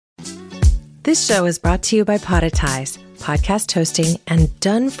This show is brought to you by Podetize, podcast hosting and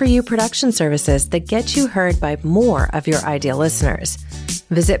done-for-you production services that get you heard by more of your ideal listeners.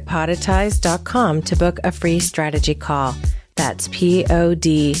 Visit podetize.com to book a free strategy call. That's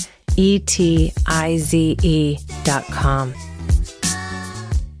PODETIZE.com.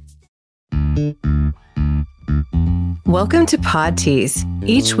 Welcome to Pod Tease.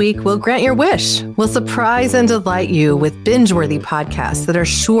 Each week, we'll grant your wish. We'll surprise and delight you with binge-worthy podcasts that are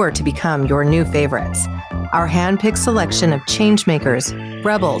sure to become your new favorites. Our hand-picked selection of changemakers,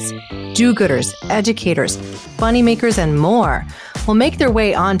 rebels, do-gooders, educators, funny makers, and more will make their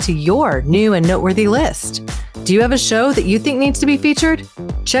way onto your new and noteworthy list. Do you have a show that you think needs to be featured?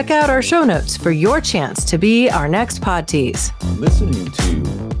 Check out our show notes for your chance to be our next Pod Tease. Listening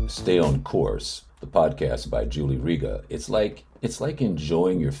to Stay on Course, the podcast by Julie Riga, it's like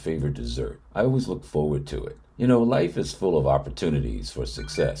enjoying your favorite dessert. I always look forward to it. You know, life is full of opportunities for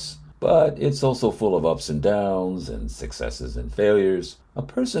success, but it's also full of ups and downs and successes and failures. A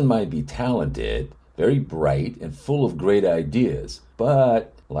person might be talented, very bright, and full of great ideas,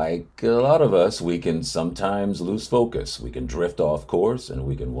 but like a lot of us, we can sometimes lose focus. We can drift off course and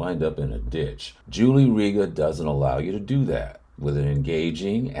we can wind up in a ditch. Julie Riga doesn't allow you to do that. With an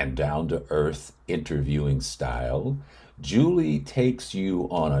engaging and down-to-earth interviewing style, Julie takes you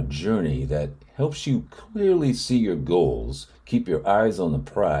on a journey that helps you clearly see your goals, keep your eyes on the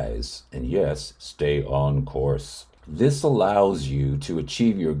prize, and yes, stay on course. This allows you to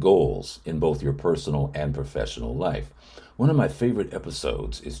achieve your goals in both your personal and professional life. One of my favorite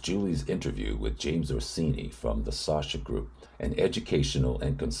episodes is Julie's interview with James Orsini from the Sasha Group, an educational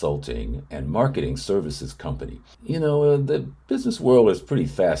and consulting and marketing services company. You know, the business world is pretty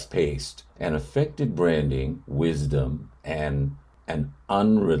fast-paced, and effective branding, wisdom, and an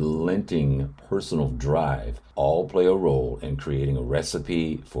unrelenting personal drive all play a role in creating a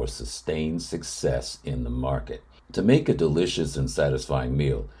recipe for sustained success in the market. To make a delicious and satisfying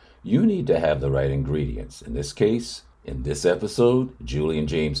meal, you need to have the right ingredients. In this case, in this episode, Julie and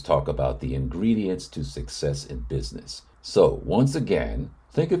James talk about the ingredients to success in business. So, once again,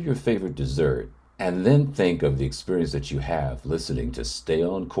 think of your favorite dessert, and then think of the experience that you have listening to Stay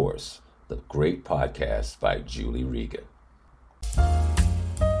on Course, the great podcast by Julie Riga.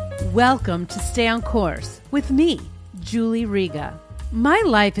 Welcome to Stay on Course with me, Julie Riga. My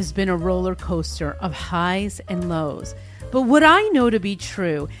life has been a roller coaster of highs and lows, but what I know to be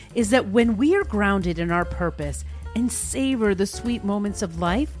true is that when we are grounded in our purpose and savor the sweet moments of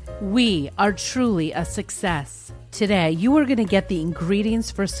life, we are truly a success. Today, you are going to get the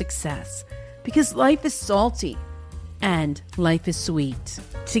ingredients for success because life is salty and life is sweet.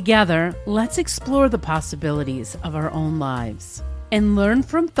 Together, let's explore the possibilities of our own lives and learn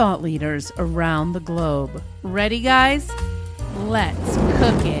from thought leaders around the globe. Ready, guys? Let's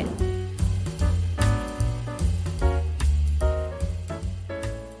cook it.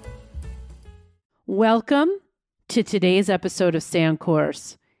 Welcome to today's episode of Stay on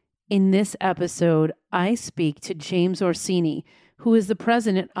Course. In this episode, I speak to James Orsini, who is the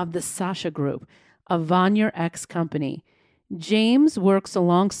president of the Sasha Group, a Vaynerchuk company. James works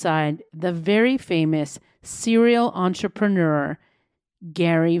alongside the very famous serial entrepreneur,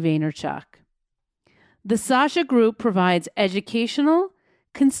 Gary Vaynerchuk. The Sasha Group provides educational,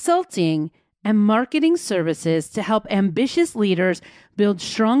 consulting, and marketing services to help ambitious leaders build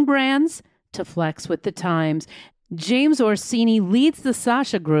strong brands to flex with the times. James Orsini leads the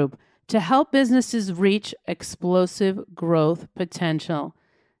Sasha Group to help businesses reach explosive growth potential.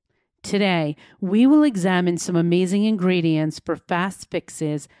 Today, we will examine some amazing ingredients for fast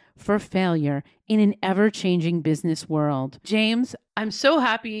fixes for failure in an ever-changing business world. James, I'm so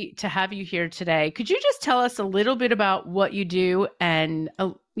happy to have you here today. Could you just tell us a little bit about what you do and,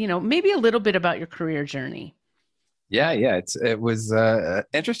 maybe a little bit about your career journey? Yeah. It was an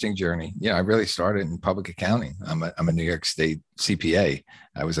interesting journey. I really started in public accounting. I'm a New York State CPA.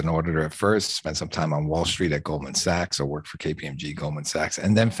 I was an auditor at first, spent some time on Wall Street at Goldman Sachs. I worked for KPMG, Goldman Sachs,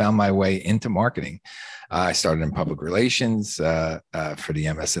 and then found my way into marketing. I started in public relations for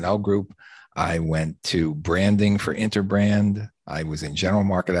the MS&L group. I went to branding for Interbrand. I was in general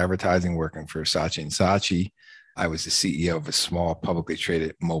market advertising, working for Saatchi & Saatchi. I was the CEO of a small publicly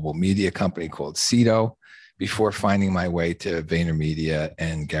traded mobile media company called Cedo, before finding my way to VaynerMedia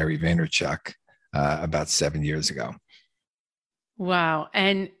and Gary Vaynerchuk about 7 years ago. Wow.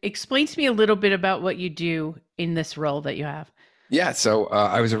 And explain to me a little bit about what you do in this role that you have. Yeah. So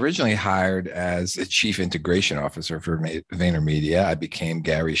I was originally hired as a chief integration officer for VaynerMedia. I became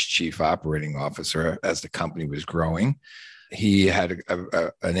Gary's chief operating officer as the company was growing. he had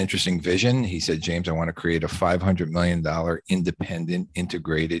an interesting vision. He said, James, I want to create a $500 million independent,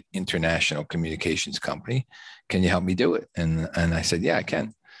 integrated international communications company. Can you help me do it? And I said, yeah, I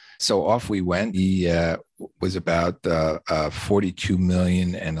can. So off we went. He was about 42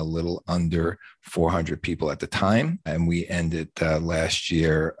 million and a little under 400 people at the time. And we ended last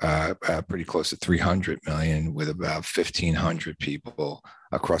year pretty close to 300 million with about 1,500 people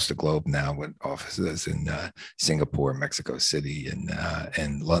across the globe now, with offices in Singapore, Mexico City,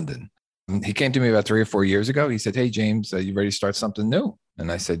 and London. He came to me about 3 or 4 years ago. He said, hey, James, you ready to start something new?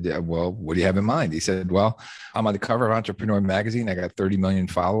 And I said, yeah, well, what do you have in mind? He said, well, I'm on the cover of Entrepreneur Magazine. I got 30 million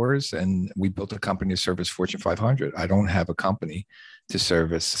followers, and we built a company to service Fortune 500. I don't have a company to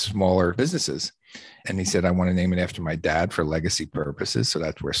service smaller businesses. And he said, I want to name it after my dad for legacy purposes. So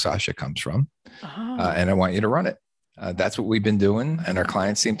that's where Sasha comes from. And I want you to run it. That's what we've been doing. And our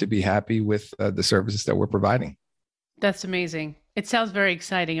clients seem to be happy with the services that we're providing. That's amazing. It sounds very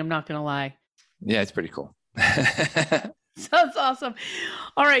exciting. I'm not going to lie. Yeah, it's pretty cool. Sounds awesome.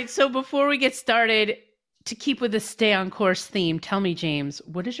 All right. So before we get started, to keep with the stay on course theme, tell me, James,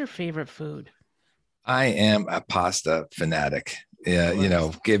 what is your favorite food? I am a pasta fanatic.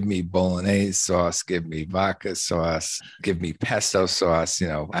 Yeah, give me bolognese sauce, give me vodka sauce, give me pesto sauce.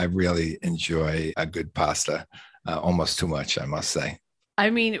 I really enjoy a good pasta, almost too much, I must say. I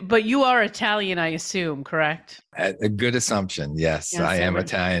mean, but you are Italian, I assume, correct? A good assumption. Yes, I am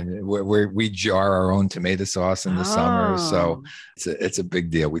Italian. We jar our own tomato sauce in the summer. So it's a big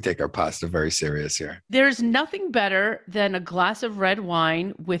deal. We take our pasta very serious here. There's nothing better than a glass of red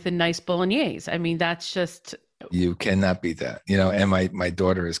wine with a nice bolognese. I mean, that's just... You cannot beat that, and my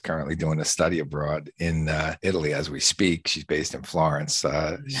daughter is currently doing a study abroad in Italy as we speak. She's based in Florence.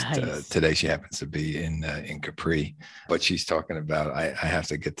 Nice. Today she happens to be in Capri, but she's talking about, I have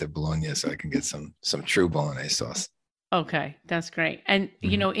to get to Bologna so I can get some true bolognese sauce. Okay, that's great. And,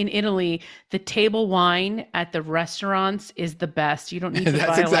 in Italy, the table wine at the restaurants is the best. You don't need to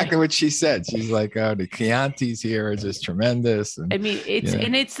That's exactly what she said. She's like, oh, the Chiantis here are just tremendous. And, I mean,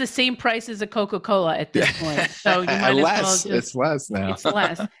 it's the same price as a Coca-Cola at this point. So you might as well it's less now. It's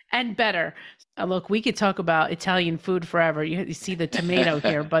less and better. Look, we could talk about Italian food forever. You see the tomato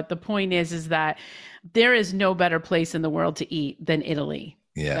here, but the point is that there is no better place in the world to eat than Italy.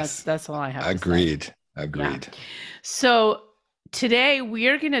 Yes. That's all I have to say. Agreed. Yeah. So today we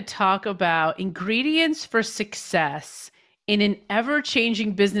are going to talk about ingredients for success in an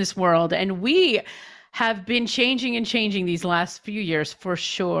ever-changing business world. And we have been changing these last few years for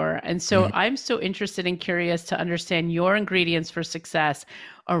sure. And so I'm so interested and curious to understand your ingredients for success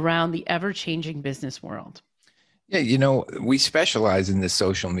around the ever-changing business world. Yeah, we specialize in the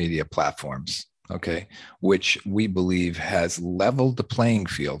social media platforms. Okay, which we believe has leveled the playing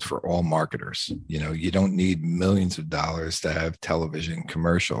field for all marketers. You don't need millions of dollars to have television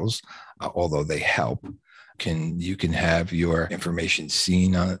commercials, although they help. You can have your information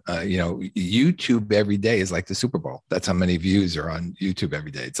seen on, YouTube every day is like the Super Bowl. That's how many views are on YouTube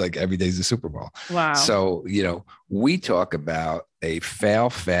every day. It's like every day is the Super Bowl. Wow. So, we talk about a fail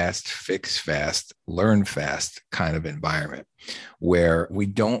fast, fix fast, learn fast kind of environment where we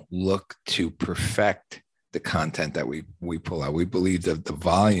don't look to perfect the content that we pull out. We believe that the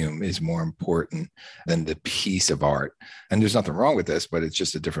volume is more important than the piece of art. And there's nothing wrong with this, but it's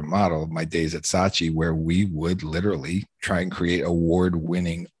just a different model of my days at Saatchi, where we would literally try and create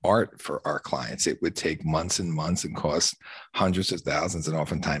award-winning art for our clients. It would take months and months and cost hundreds of thousands and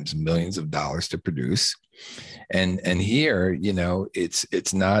oftentimes millions of dollars to produce. And here,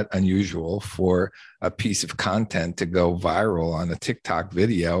 it's not unusual for a piece of content to go viral on a TikTok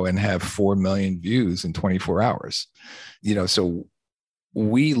video and have 4 million views in 24 hours. So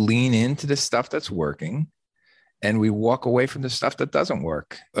we lean into the stuff that's working and we walk away from the stuff that doesn't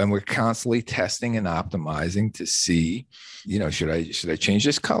work. And we're constantly testing and optimizing to see, should I change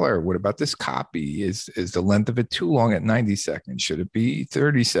this color? What about this copy? Is the length of it too long at 90 seconds? Should it be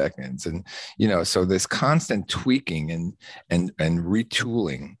 30 seconds? And, so this constant tweaking and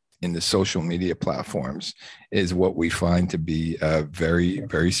retooling in the social media platforms is what we find to be very,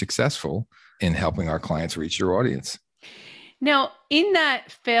 very successful in helping our clients reach their audience. Now, in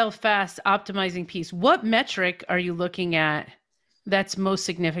that fail fast optimizing piece, what metric are you looking at that's most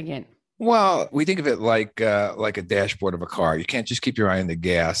significant? Well, we think of it like a dashboard of a car. You can't just keep your eye on the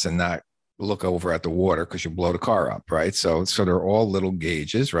gas and not look over at the water because you'll blow the car up, right? So they're all little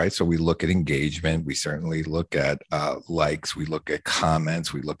gauges, right? So we look at engagement. We certainly look at likes. We look at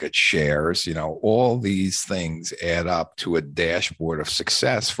comments. We look at shares. All these things add up to a dashboard of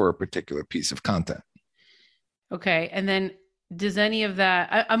success for a particular piece of content. Okay. And then does any of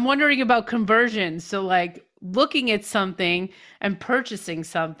that, I'm wondering about conversions. So looking at something and purchasing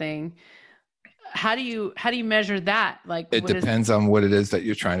something, how do you measure that? Like, it depends on what it is that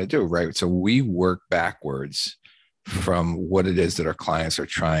you're trying to do, right? So we work backwards from what it is that our clients are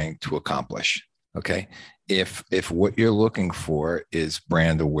trying to accomplish. Okay. If what you're looking for is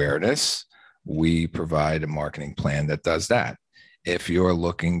brand awareness, we provide a marketing plan that does that. If you're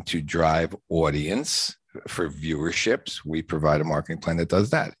looking to drive audience for viewerships, we provide a marketing plan that does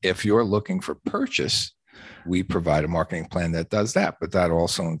that. If you're looking for purchase, we provide a marketing plan that does that. But that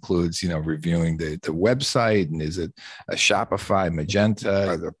also includes, reviewing the website, and is it a Shopify, Magento?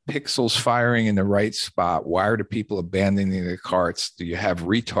 Are the pixels firing in the right spot? Why are the people abandoning their carts? Do you have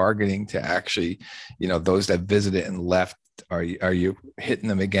retargeting to actually, those that visited and left? Are you hitting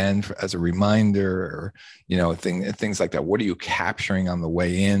them again as a reminder, or things like that? What are you capturing on the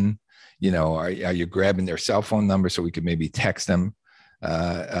way in? Are you grabbing their cell phone number so we could maybe text them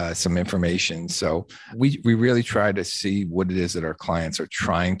some information? So we really try to see what it is that our clients are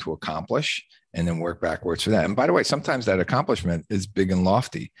trying to accomplish, and then work backwards for that. And by the way, sometimes that accomplishment is big and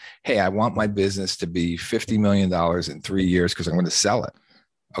lofty. Hey, I want my business to be $50 million in 3 years because I'm going to sell it.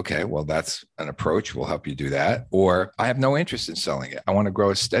 Okay, well, that's an approach. We'll help you do that. Or I have no interest in selling it. I want to grow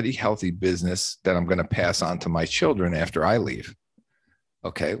a steady, healthy business that I'm going to pass on to my children after I leave.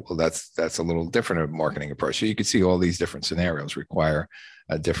 Okay, well, that's a little different of marketing approach. So you can see all these different scenarios require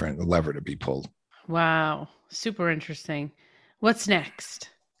a different lever to be pulled. Wow, super interesting. What's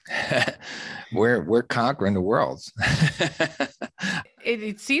next? We're conquering the world.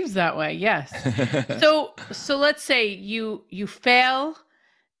 It seems that way, yes. So let's say you fail,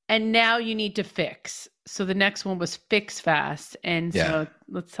 and now you need to fix. So the next one was fix fast, and so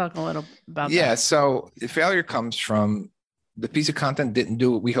let's talk a little about that. Yeah, so the failure comes from the piece of content didn't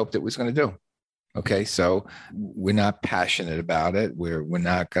do what we hoped it was going to do. Okay, so we're not passionate about it. We're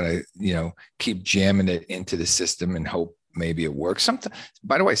not going to keep jamming it into the system and hope maybe it works. Sometimes,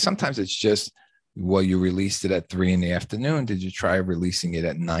 by the way, sometimes it's just, well, you released it at 3 p.m. Did you try releasing it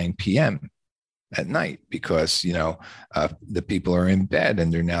at 9 p.m. at night? Because the people are in bed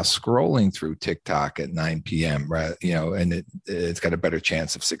and they're now scrolling through TikTok at 9 p.m. right? And it's got a better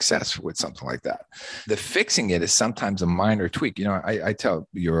chance of success with something like that. The fixing it is sometimes a minor tweak. I tell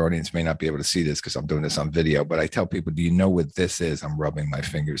your audience may not be able to see this because I'm doing this on video, but I tell people, do you know what this is? I'm rubbing my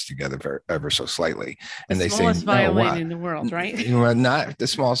fingers together ever so slightly, and they say, smallest violin in the world, right? Not the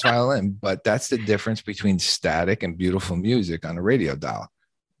smallest violin, but that's the difference between static and beautiful music on a radio dial.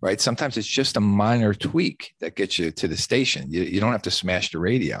 Right. Sometimes it's just a minor tweak that gets you to the station. You don't have to smash the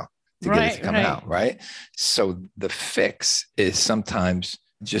radio to get it to come out. Right. So the fix is sometimes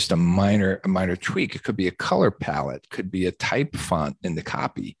just a minor tweak. It could be a color palette, could be a type font in the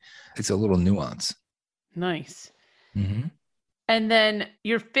copy. It's a little nuance. Nice. Mm-hmm. And then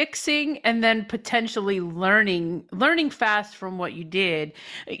you're fixing and then potentially learning fast from what you did.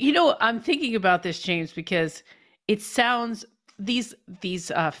 I'm thinking about this, James, because it sounds these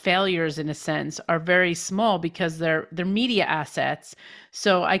failures in a sense are very small because they're media assets.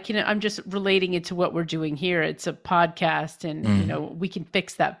 So I'm just relating it to what we're doing here. It's a podcast, and we can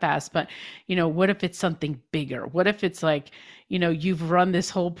fix that fast. But what if it's something bigger? What if it's like you've run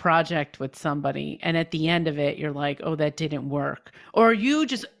this whole project with somebody, and at the end of it you're like, oh, that didn't work? Or are you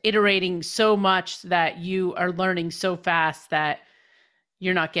just iterating so much that you are learning so fast that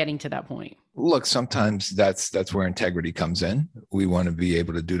you're not getting to that point? Look, sometimes that's where integrity comes in. We want to be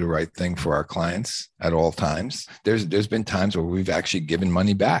able to do the right thing for our clients at all times. There's been times where we've actually given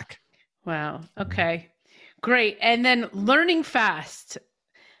money back. Wow. Okay, great. And then learning fast,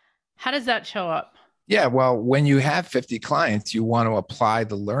 how does that show up? Yeah, well, when you have 50 clients, you want to apply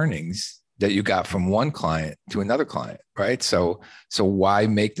the learnings that you got from one client to another client, right? So why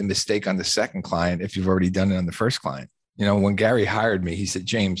make the mistake on the second client if you've already done it on the first client? When Gary hired me, he said,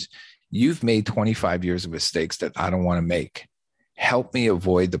 James, you've made 25 years of mistakes that I don't want to make. Help me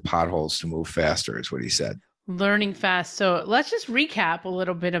avoid the potholes to move faster, is what he said. Learning fast. So let's just recap a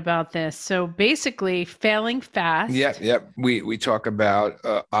little bit about this. So basically, failing fast. Yep. We talk about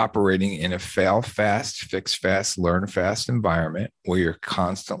operating in a fail fast, fix fast, learn fast environment where you're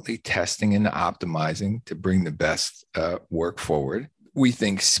constantly testing and optimizing to bring the best work forward. We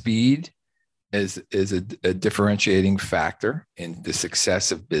think speed is a differentiating factor in the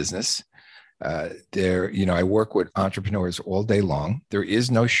success of business. I work with entrepreneurs all day long. There is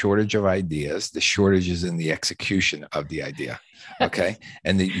no shortage of ideas. The shortage is in the execution of the idea. Okay.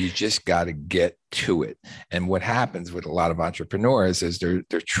 And that you just got to get to it. And what happens with a lot of entrepreneurs is they're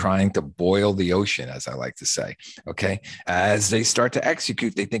trying to boil the ocean, as I like to say. Okay. As they start to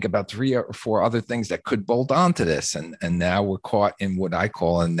execute, they think about 3 or 4 other things that could bolt onto this. And now we're caught in what I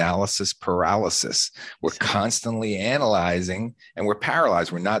call analysis paralysis. We're constantly analyzing and we're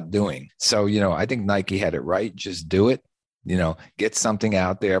paralyzed. We're not doing. So, I think Nike had it right. Just do it. Get something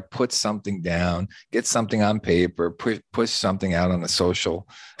out there, put something down, get something on paper, push something out on the social,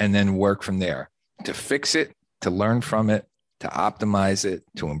 and then work from there to fix it, to learn from it, to optimize it,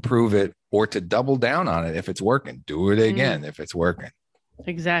 to improve it, or to double down on it if it's working. Do it again if it's working.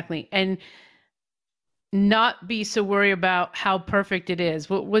 Exactly. And not be so worried about how perfect it is.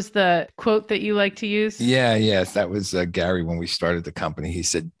 What was the quote that you like to use? Yes, that was Gary when we started the company. He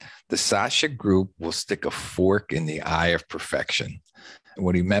said, the Sasha Group will stick a fork in the eye of perfection. And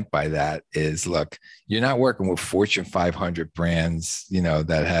what he meant by that is, look, you're not working with Fortune 500 brands,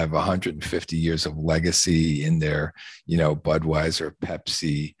 that have 150 years of legacy in their, Budweiser,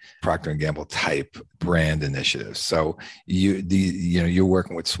 Pepsi, Procter & Gamble type brand initiatives. So you're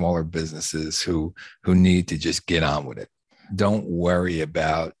working with smaller businesses who need to just get on with it. Don't worry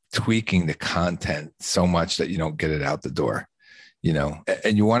about tweaking the content so much that you don't get it out the door,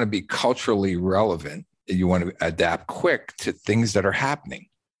 and you want to be culturally relevant. You want to adapt quick to things that are happening,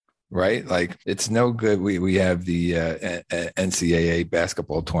 right? Like it's no good. We have the NCAA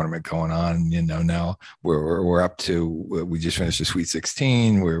basketball tournament going on. Now we're up to. We just finished the Sweet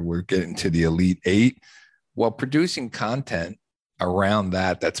 16. We're getting to the Elite 8. Well, producing content around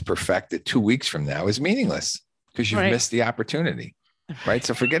that's perfected 2 weeks from now is meaningless because you've missed the opportunity. Right.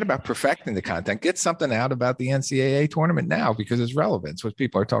 So forget about perfecting the content. Get something out about the NCAA tournament now because it's relevant. It's what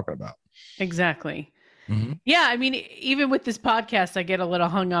people are talking about. Exactly. Mm-hmm. Yeah. I mean, even with this podcast, I get a little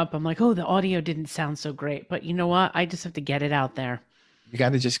hung up. I'm like, oh, the audio didn't sound so great. But you know what? I just have to get it out there. You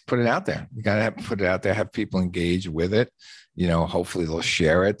got to just put it out there. You got to put it out there, have people engage with it. Hopefully they'll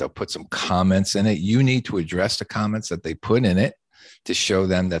share it. They'll put some comments in it. You need to address the comments that they put in it to show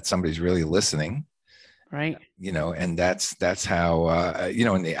them that somebody's really listening. Right. And that's how,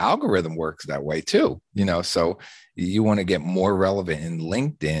 and the algorithm works that way too, so you want to get more relevant in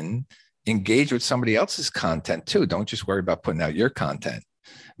LinkedIn, engage with somebody else's content too. Don't just worry about putting out your content,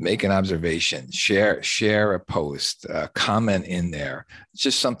 make an observation, share a post, comment in there. It's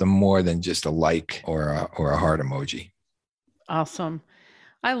just something more than just a like or a heart emoji. Awesome.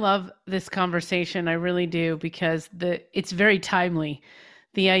 I love this conversation. I really do, because it's very timely.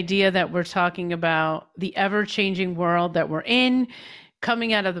 The idea that we're talking about the ever-changing world that we're in,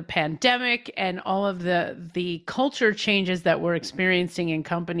 coming out of the pandemic, and all of the culture changes that we're experiencing in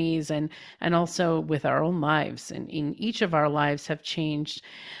companies and also with our own lives, and in each of our lives have changed.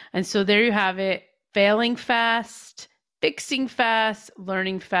 And so there you have it, failing fast, fixing fast,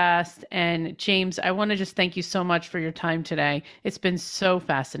 learning fast. And James, I want to just thank you so much for your time today. It's been so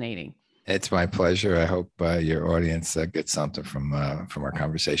fascinating. It's my pleasure. I hope your audience gets something from our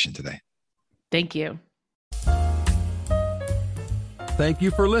conversation today. Thank you. Thank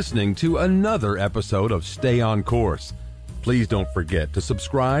you for listening to another episode of Stay on Course. Please don't forget to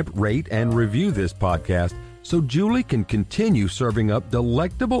subscribe, rate, and review this podcast so Julie can continue serving up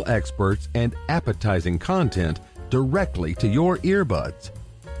delectable experts and appetizing content directly to your earbuds.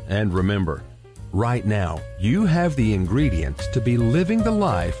 And remember, right now, you have the ingredients to be living the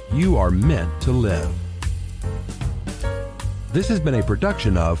life you are meant to live. This has been a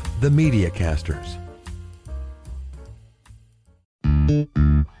production of The Media Casters.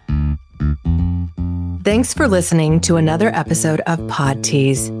 Thanks for listening to another episode of Pod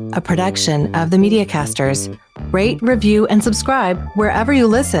Tease, a production of The Media Casters. Rate, review, and subscribe wherever you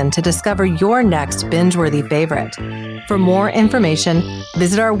listen to discover your next binge-worthy favorite. For more information,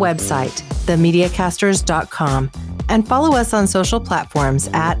 visit our website, themediacasters.com, and follow us on social platforms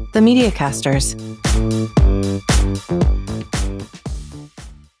at The Media Casters.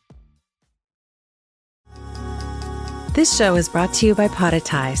 This show is brought to you by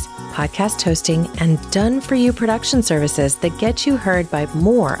Podetize, podcast hosting and done-for-you production services that get you heard by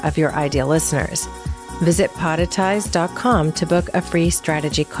more of your ideal listeners. Visit podetize.com to book a free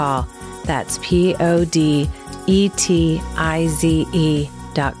strategy call. That's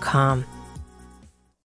PODETIZE.com.